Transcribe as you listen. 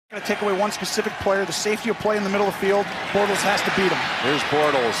Going to take away one specific player. The safety will play in the middle of the field. Bortles has to beat him. Here's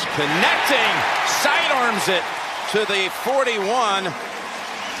Bortles connecting, sidearms it to the 41.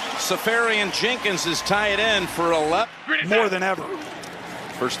 Safarian Jenkins is tied in for 11. More than ever.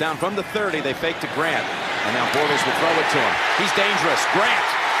 First down from the 30. They fake to Grant, and now Bortles will throw it to him. He's dangerous. Grant,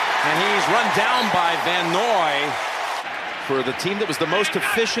 and he's run down by Van Noy for the team that was the most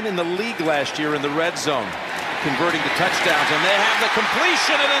efficient in the league last year in the red zone, converting to touchdowns, and they have the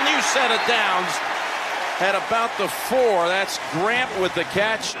completion and a new set of downs at about the 4. That's Grant with the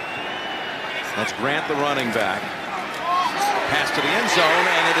catch. That's Grant, the running back. Pass to the end zone,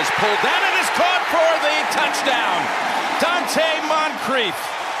 and it is pulled down and is caught for the touchdown. Dante Moncrief,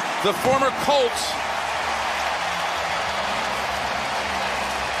 the former Colts.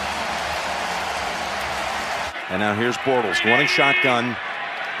 And now here's Bortles going shotgun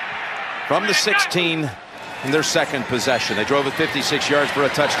from the 16 in their second possession. They drove it 56 yards for a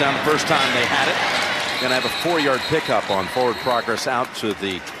touchdown the first time they had it. Going to have a 4-yard pickup on forward progress out to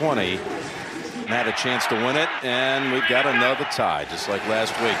the 20. Had a chance to win it, and we've got another tie, just like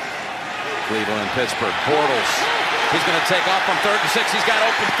last week. Cleveland and Pittsburgh. Bortles, he's going to take off on 3rd and 6. He's got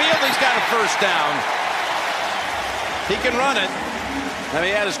open field. He's got a first down. He can run it. Now,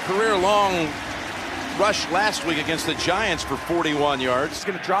 he had his career-long rush last week against the Giants for 41 yards. He's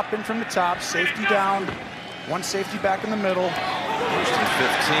going to drop in from the top, safety down, one safety back in the middle. First and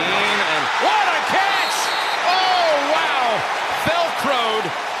 15, and what a catch! Oh, wow! Velcroed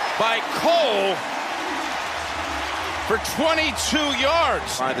by Cole for 22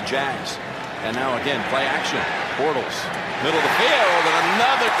 yards by the Jags. And now again, play action. Bortles, middle of the field, and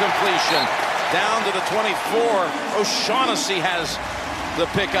another completion down to the 24. O'Shaughnessy has the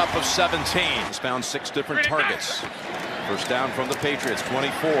pickup of 17. He's found 6 different targets. First down from the Patriots,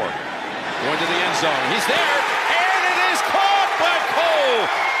 24. Going to the end zone. He's there, and it is caught by Cole.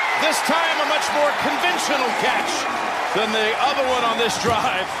 This time a much more conventional catch than the other one on this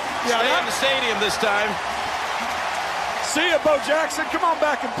drive. Stay in the stadium this time. See ya, Bo Jackson. Come on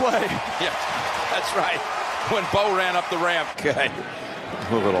back and play. Yeah, that's right. When Bo ran up the ramp. Okay.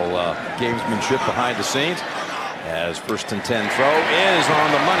 A little gamesmanship behind the scenes. As 1st and 10 throw is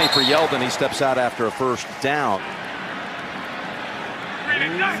on the money for Yeldon. He steps out after a first down.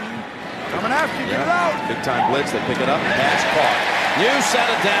 Coming after you. Get it out. Big time blitz. They pick it up. Pass caught. New set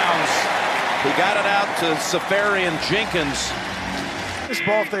of downs. He got it out to Safarian Jenkins. This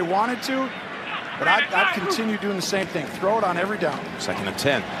ball if they wanted to, but I'd continue doing the same thing. Throw it on every down. 2nd and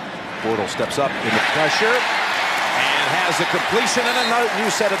 10. Bortles steps up in the pressure and has the completion and a new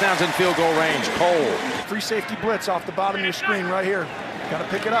set of downs in field goal range. Cole. Free safety blitz off the bottom of your screen right here. Got to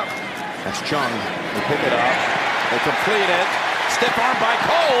pick it up. That's Chung. They pick it up. They complete it. Stiff arm by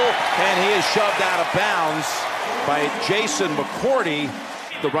Cole, and he is shoved out of bounds by Jason McCourty,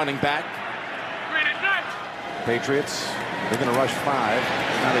 the running back. Patriots, they're going to rush 5.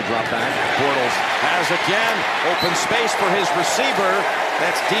 Now they drop back. Bortles has again open space for his receiver.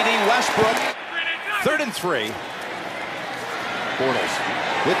 That's D.D. Westbrook. 3rd and 3. Bortles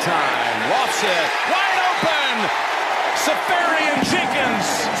with time. Lofts it. Wide open. Safarian Jenkins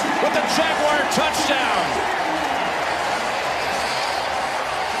with the Jaguar touchdown.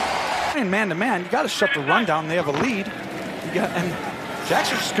 And man-to-man, you got to shut the run down. They have a lead. And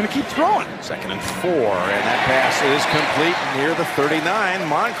Jackson's just going to keep throwing. 2nd and 4, and that pass is complete near the 39.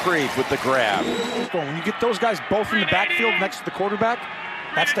 Moncrief with the grab. When you get those guys both in the backfield next to the quarterback,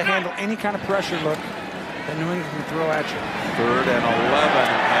 that's to handle any kind of pressure look that New England can throw at you. 3rd and 11,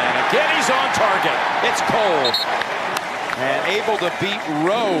 and again he's on target. It's Cole, and able to beat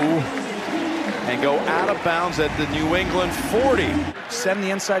Rowe and go out of bounds at the New England 40. Send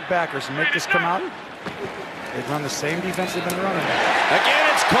the inside backers and make this come out. They've run the same defense they've been running. Again,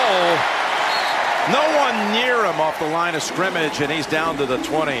 it's Cole. No one near him off the line of scrimmage, and he's down to the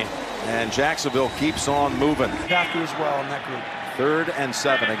 20. And Jacksonville keeps on moving. Have to as well in that group. 3rd and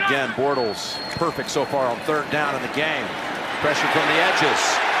 7. Again, Bortles perfect so far on 3rd down in the game. Pressure from the edges.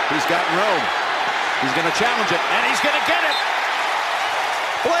 He's got room. He's going to challenge it, and he's going to get it.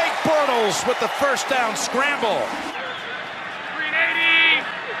 Blake Bortles with the first down scramble.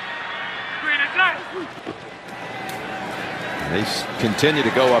 They continue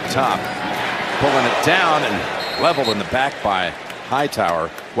to go up top, pulling it down and leveled in the back by Hightower.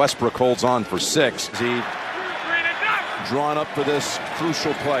 Westbrook holds on for 6. He drawn up for this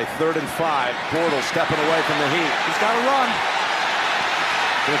crucial play. 3rd and 5. Bortles stepping away from the heat. He's got to run.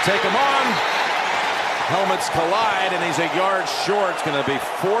 Going to take him on. Helmets collide, and he's a yard short. It's going to be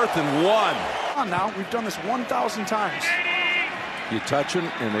 4th and 1. Come on now, we've done this 1,000 times. You touch him,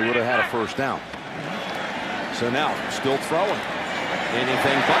 and they would have had a first down. So now, still throwing.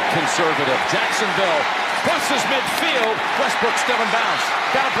 Anything but conservative. Jacksonville crosses midfield. Westbrook still in bounds.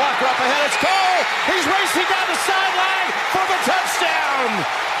 Got a blocker up ahead. It's Cole. He's racing down the sideline for the touchdown.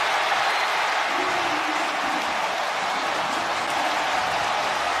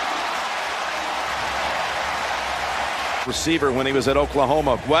 Receiver when he was at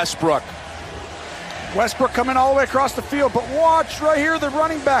Oklahoma. Westbrook coming all the way across the field, but watch right here, the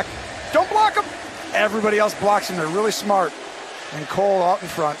running back. Don't block him. Everybody else blocks him. They're really smart. And Cole out in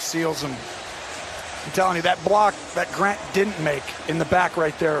front seals him. I'm telling you, that block that Grant didn't make in the back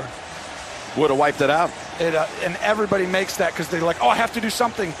right there would have wiped it out. And everybody makes that because they're like, oh, I have to do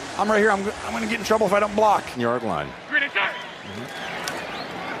something. I'm right here. I'm going to get in trouble if I don't block. Yard line.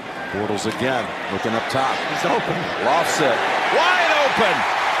 Bortles again, looking up top. He's open. Lofts it. Wide open.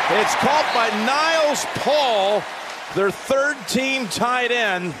 It's caught by Niles Paul, their third-team tight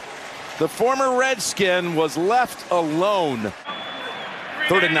end. The former Redskin was left alone.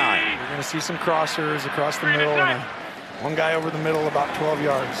 3rd and 9. We're going to see some crossers across the middle and one guy over the middle about 12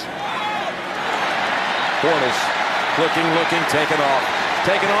 yards. Bortles looking, taken off,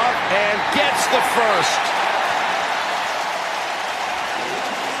 and gets the first.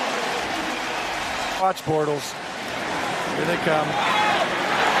 Watch Bortles. Here they come.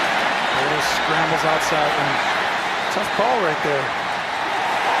 Bortles scrambles outside. And tough call right there.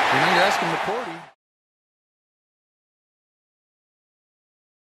 You're asking the quarterback.